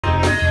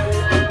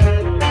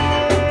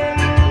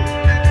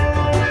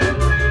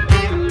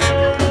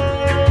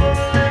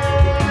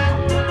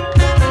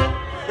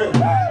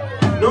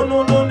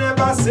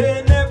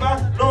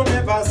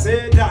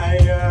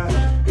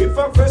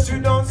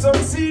Some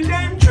see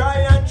them try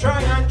and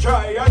try and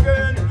try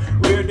again.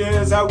 Where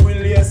there's a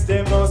will, yes,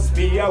 there must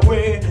be a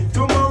way.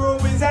 Tomorrow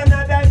is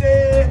another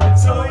day.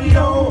 So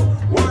yo,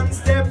 one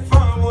step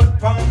forward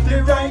on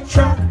the right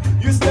track.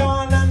 You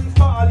stall and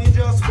fall, you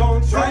just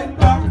bounce right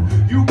back.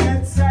 You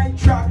get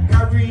sidetracked,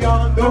 carry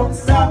on, don't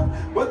stop.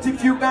 But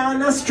if you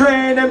gone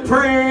astray, then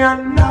pray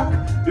and knock.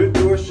 The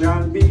door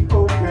shall be